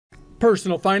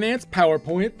Personal Finance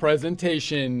PowerPoint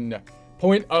presentation.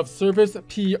 Point of Service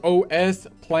POS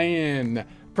plan.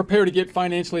 Prepare to get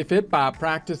financially fit by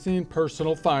practicing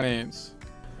personal finance.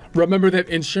 Remember that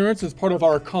insurance is part of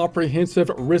our comprehensive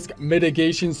risk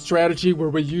mitigation strategy where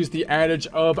we use the adage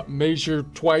of measure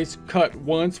twice, cut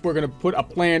once. We're going to put a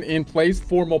plan in place,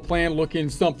 formal plan looking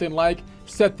something like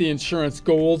set the insurance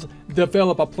goals,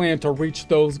 develop a plan to reach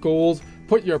those goals,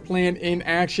 put your plan in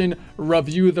action,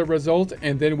 review the result,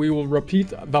 and then we will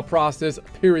repeat the process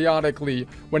periodically.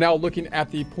 We're now looking at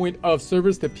the point of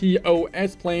service, the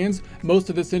POS plans. Most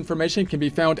of this information can be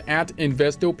found at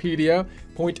Investopedia.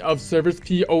 Point of service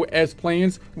POS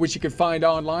plans, which you can find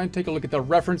online. Take a look at the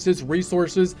references,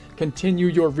 resources, continue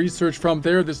your research from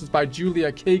there. This is by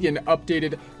Julia Kagan,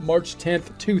 updated March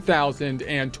 10th,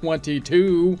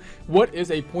 2022. What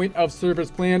is a point of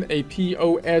service plan? A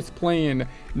POS plan.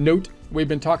 Note, we've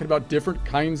been talking about different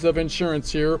kinds of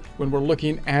insurance here. When we're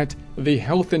looking at the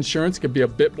health insurance, it could be a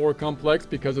bit more complex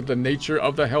because of the nature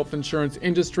of the health insurance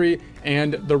industry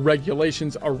and the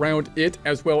regulations around it,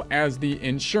 as well as the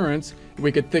insurance.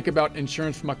 We could think about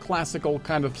insurance from a classical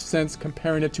kind of sense,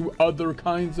 comparing it to other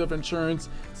kinds of insurance,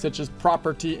 such as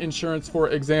property insurance, for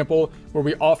example, where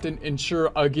we often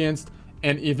insure against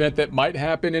an event that might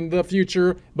happen in the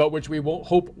future, but which we won't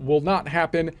hope will not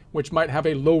happen, which might have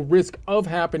a low risk of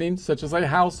happening, such as a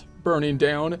house burning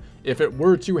down. If it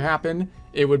were to happen,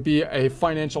 it would be a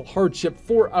financial hardship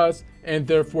for us, and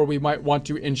therefore we might want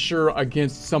to insure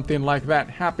against something like that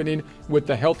happening. With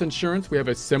the health insurance, we have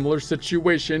a similar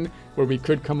situation where we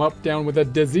could come up down with a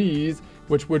disease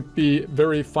which would be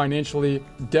very financially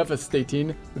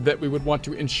devastating that we would want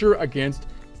to insure against.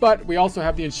 But we also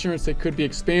have the insurance that could be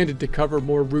expanded to cover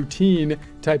more routine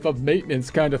type of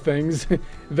maintenance kind of things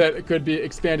that could be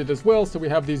expanded as well. So we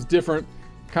have these different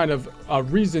kind of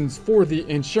reasons for the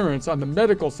insurance on the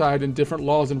medical side and different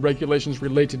laws and regulations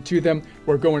related to them.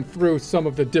 We're going through some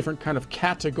of the different kind of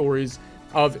categories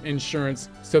of insurance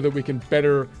so that we can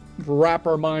better wrap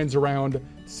our minds around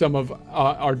some of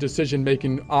our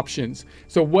decision-making options.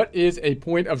 So what is a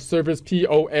point of service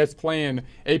POS plan?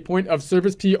 A point of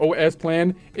service POS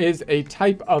plan is a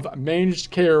type of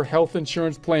managed care health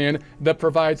insurance plan that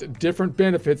provides different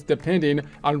benefits depending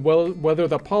on whether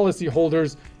the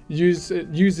policyholders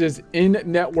uses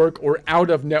in-network or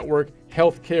out-of-network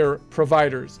healthcare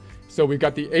providers. So we've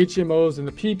got the HMOs and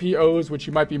the PPOs, which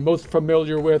you might be most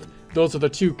familiar with. Those are the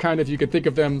two kind of, you could think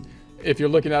of them, if you're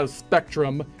looking at a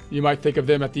spectrum, you might think of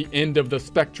them at the end of the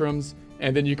spectrums.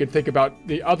 And then you could think about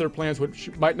the other plans,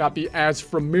 which might not be as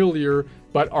familiar,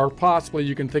 but are possibly,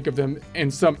 you can think of them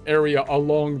in some area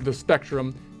along the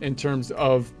spectrum in terms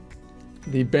of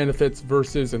the benefits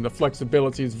versus and the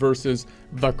flexibilities versus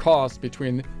the cost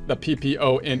between the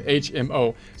PPO and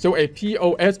HMO. So a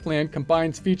POS plan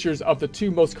combines features of the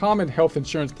two most common health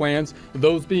insurance plans,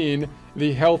 those being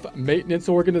the Health Maintenance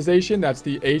Organization, that's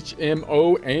the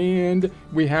HMO, and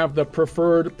we have the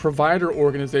Preferred Provider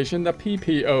Organization, the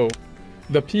PPO.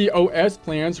 The POS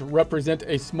plans represent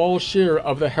a small share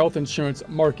of the health insurance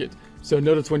market. So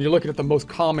notice when you're looking at the most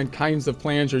common kinds of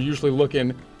plans, you're usually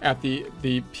looking at the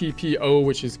PPO,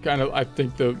 which is kind of, I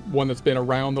think, the one that's been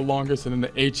around the longest, and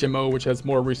then the HMO, which has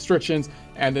more restrictions,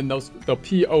 and then the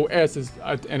POS is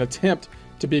an attempt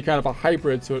to be kind of a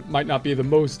hybrid, so it might not be the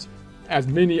most, as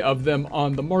many of them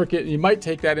on the market. And you might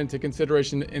take that into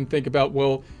consideration and think about,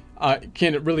 well,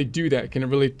 can it really do that? Can it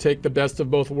really take the best of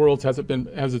both worlds? Has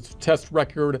its test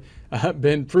record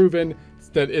been proven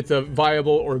that it's a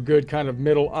viable or good kind of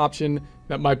middle option?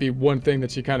 That might be one thing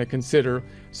that you kind of consider.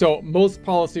 So most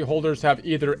policyholders have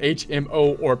either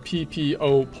HMO or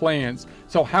PPO plans.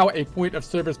 So how a point of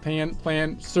service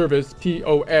plan service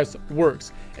POS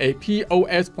works. A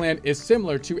POS plan is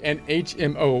similar to an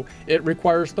HMO. It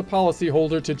requires the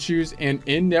policyholder to choose an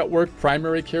in-network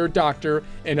primary care doctor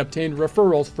and obtain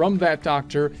referrals from that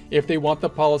doctor if they want the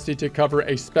policy to cover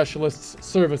a specialist's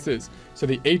services. So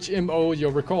the HMO,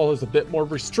 you'll recall, is a bit more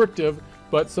restrictive,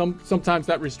 but sometimes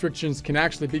that restrictions can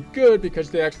actually be good because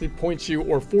they actually point you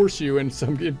or force you in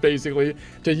some basically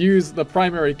to use the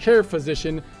primary care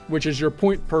physician, which is your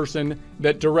point person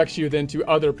that directs you then to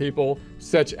other people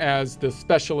such as the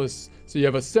specialists. So you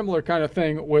have a similar kind of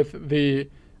thing with the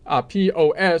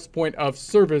POS, point of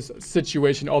service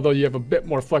situation, although you have a bit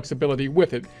more flexibility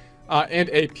with it. And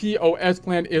a POS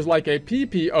plan is like a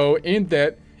PPO in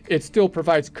that it still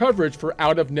provides coverage for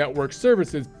out-of-network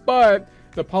services, but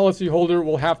the policyholder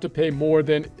will have to pay more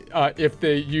than if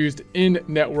they used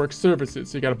in-network services.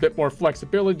 So you got a bit more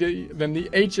flexibility than the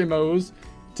HMOs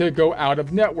to go out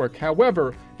of network.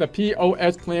 However, the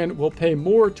POS plan will pay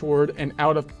more toward an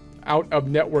out of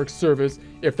network service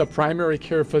if the primary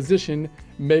care physician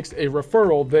makes a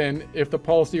referral than if the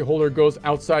policyholder goes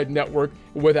outside network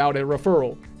without a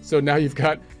referral. So now you've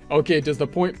got, okay, does the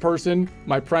point person,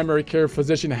 my primary care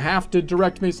physician, have to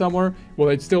direct me somewhere? Well,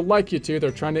 they'd still like you to.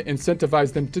 They're trying to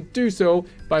incentivize them to do so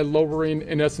by lowering,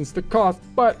 in essence, the cost,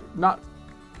 but not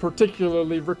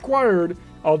particularly required,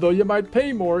 although you might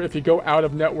pay more if you go out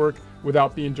of network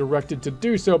without being directed to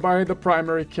do so by the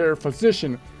primary care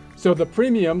physician. So the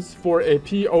premiums for a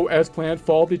POS plan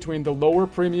fall between the lower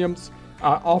premiums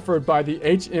offered by the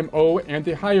HMO and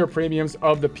the higher premiums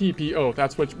of the PPO.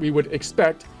 That's what we would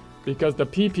expect, because the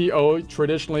PPO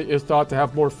traditionally is thought to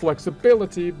have more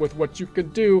flexibility with what you can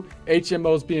do.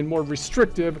 HMOs being more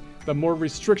restrictive. The more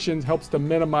restrictions helps to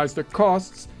minimize the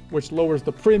costs, which lowers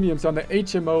the premiums on the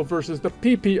HMO versus the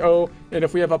PPO. And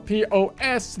if we have a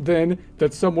POS then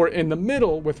that's somewhere in the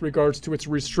middle with regards to its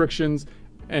restrictions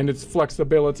and its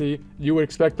flexibility, you would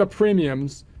expect the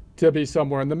premiums to be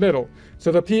somewhere in the middle.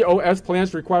 So the POS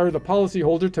plans require the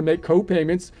policyholder to make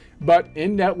co-payments, but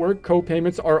in-network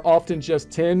co-payments are often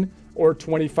just 10 or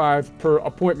 25 per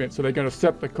appointment. So they're going to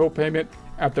set the co-payment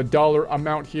at the dollar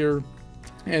amount here,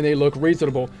 and they look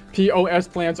reasonable. POS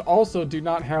plans also do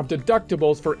not have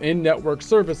deductibles for in-network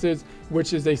services,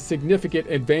 which is a significant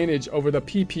advantage over the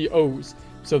PPOs.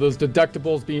 So those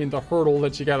deductibles being the hurdle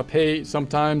that you got to pay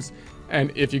sometimes.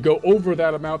 And if you go over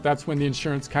that amount, that's when the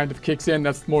insurance kind of kicks in.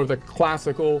 That's more the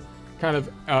classical kind of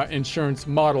insurance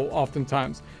model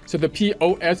oftentimes. So the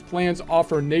POS plans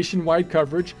offer nationwide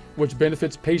coverage, which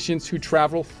benefits patients who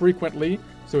travel frequently.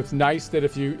 So it's nice that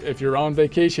if you're on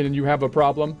vacation and you have a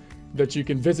problem, that you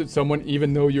can visit someone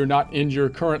even though you're not in your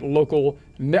current local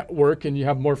network, and you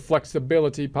have more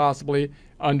flexibility possibly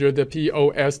under the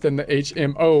POS than the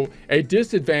HMO. A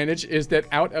disadvantage is that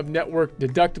out-of-network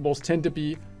deductibles tend to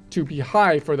be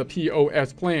high for the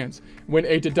POS plans. When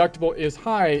a deductible is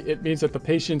high, it means that the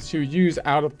patients who use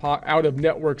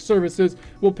out-of-network services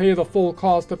will pay the full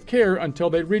cost of care until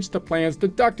they reach the plan's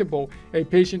deductible. A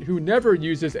patient who never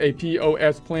uses a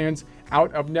POS plan's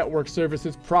out-of-network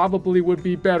services probably would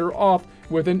be better off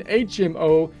with an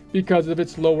HMO because of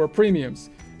its lower premiums.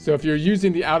 So if you're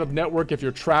using the out-of-network, if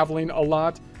you're traveling a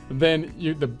lot, then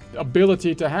the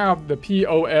ability to have the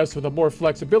POS with a more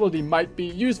flexibility might be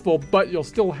useful, but you'll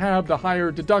still have the higher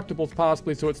deductibles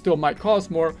possibly, so it still might cost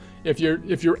more. If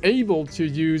you're able to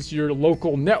use your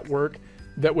local network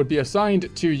that would be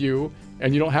assigned to you,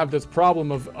 and you don't have this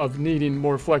problem of needing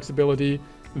more flexibility,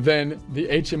 then the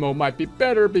HMO might be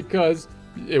better because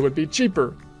it would be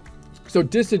cheaper. So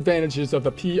disadvantages of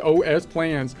the POS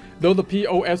plans. Though the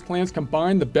POS plans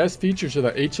combine the best features of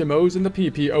the HMOs and the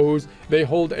PPOs, they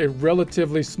hold a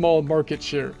relatively small market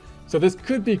share. So this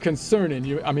could be concerning.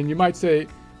 You might say,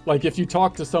 like, if you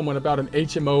talk to someone about an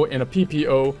HMO and a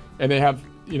PPO and they have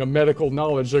medical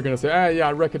knowledge, they're going to say, yeah,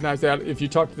 I recognize that. If you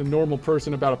talk to the normal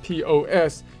person about a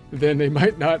POS, then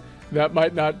that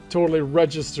might not totally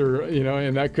register,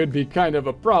 and that could be kind of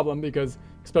a problem, because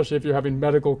especially if you're having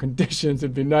medical conditions,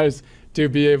 it'd be nice to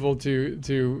be able to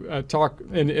talk,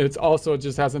 and it's also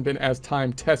just hasn't been as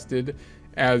time tested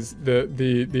as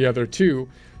the other two.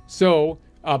 So,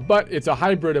 but it's a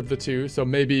hybrid of the two, so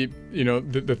maybe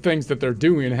the things that they're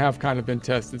doing have kind of been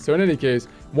tested. So in any case,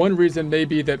 one reason may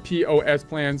be that POS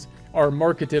plans are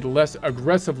marketed less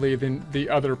aggressively than the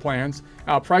other plans.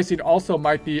 Pricing also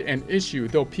might be an issue,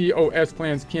 though POS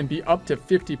plans can be up to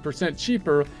 50%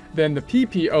 cheaper than the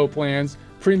PPO plans.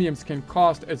 Premiums can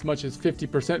cost as much as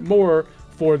 50% more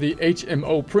for the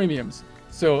HMO premiums.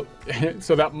 So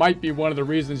that might be one of the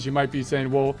reasons you might be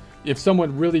saying, well, if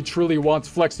someone really truly wants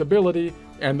flexibility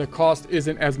and the cost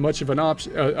isn't as much of an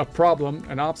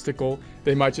obstacle,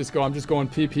 they might just go, I'm just going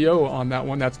PPO on that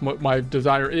one. That's what my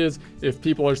desire is. If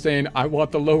people are saying, I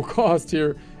want the low cost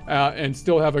here and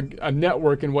still have a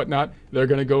network and whatnot, they're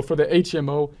going to go for the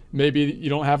HMO. Maybe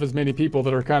you don't have as many people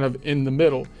that are kind of in the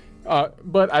middle.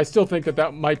 But I still think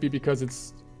that might be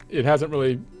because it hasn't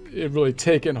really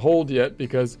taken hold yet,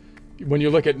 because when you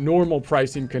look at normal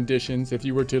pricing conditions, if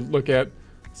you were to look at,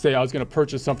 say I was going to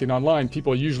purchase something online,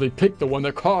 people usually pick the one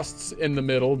that costs in the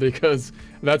middle, because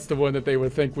that's the one that they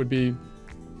would think would be,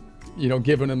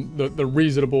 giving them the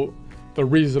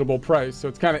reasonable price. So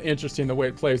it's kind of interesting the way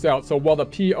it plays out. So while the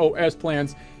POS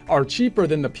plans are cheaper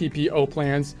than the PPO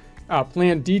plans,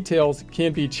 plan details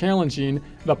can be challenging,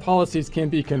 the policies can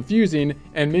be confusing,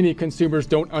 and many consumers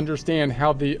don't understand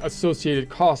how the associated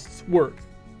costs work.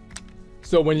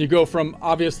 So when you go from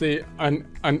obviously an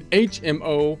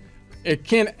HMO, it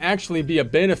can actually be a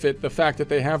benefit, the fact that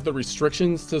they have the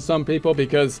restrictions to some people,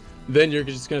 because then you're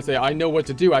just going to say, I know what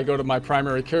to do. I go to my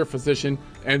primary care physician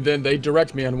and then they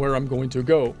direct me on where I'm going to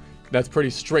go. That's pretty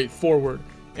straightforward.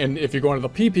 And if you're going to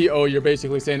the PPO, you're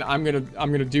basically saying, I'm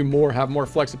gonna do more, have more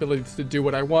flexibility to do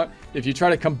what I want. If you try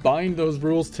to combine those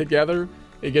rules together,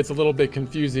 it gets a little bit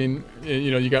confusing.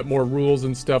 You know, you got more rules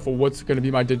and stuff. Well, what's going to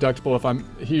be my deductible if I'm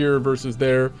here versus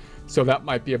there? So that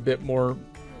might be a bit more,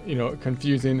 you know,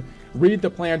 confusing. Read the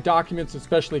plan documents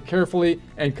especially carefully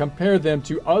and compare them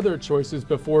to other choices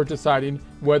before deciding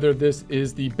whether this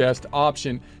is the best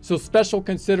option. So special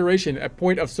consideration at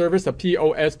point of service, a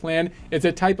POS plan is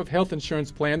a type of health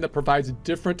insurance plan that provides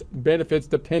different benefits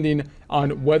depending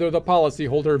on whether the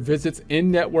policyholder visits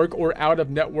in-network or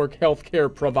out-of-network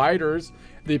healthcare providers.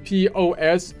 The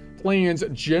POS plans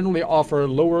generally offer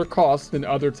lower costs than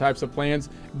other types of plans,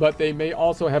 but they may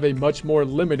also have a much more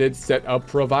limited set of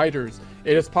providers.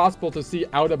 It is possible to see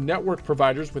out-of-network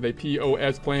providers with a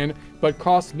POS plan, but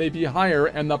costs may be higher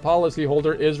and the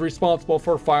policyholder is responsible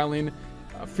for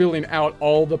filling out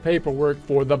all the paperwork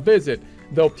for the visit.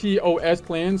 Though POS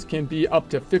plans can be up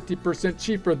to 50%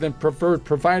 cheaper than preferred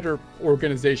provider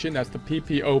organization, that's the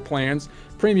PPO plans,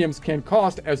 premiums can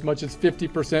cost as much as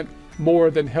 50%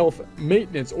 more than health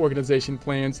maintenance organization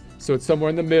plans. So it's somewhere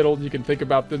in the middle. You can think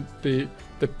about the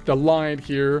line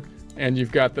here, and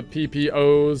you've got the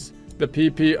PPOs,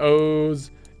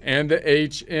 and the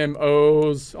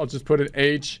HMOs. I'll just put an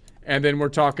H, and then we're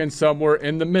talking somewhere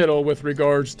in the middle with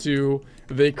regards to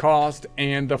the cost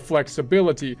and the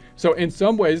flexibility. So in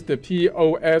some ways, the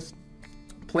POS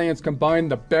plans combine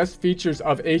the best features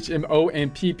of HMO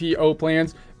and PPO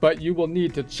plans, but you will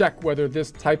need to check whether this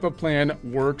type of plan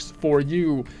works for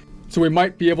you. So we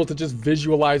might be able to just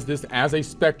visualize this as a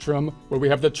spectrum where we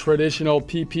have the traditional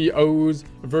PPOs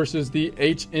versus the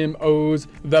HMOs,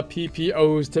 the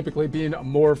PPOs typically being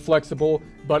more flexible,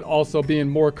 but also being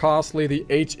more costly, the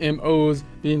HMOs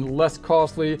being less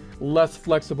costly, less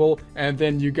flexible, and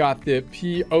then you got the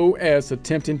POS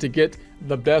attempting to get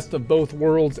the best of both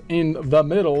worlds in the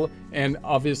middle. And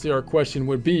obviously our question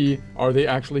would be, are they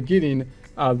actually getting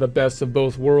the best of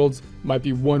both worlds? Might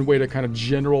be one way to kind of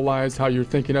generalize how you're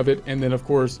thinking of it. And then of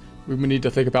course, we need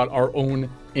to think about our own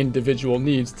individual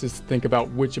needs to think about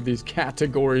which of these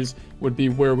categories would be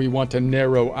where we want to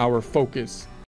narrow our focus.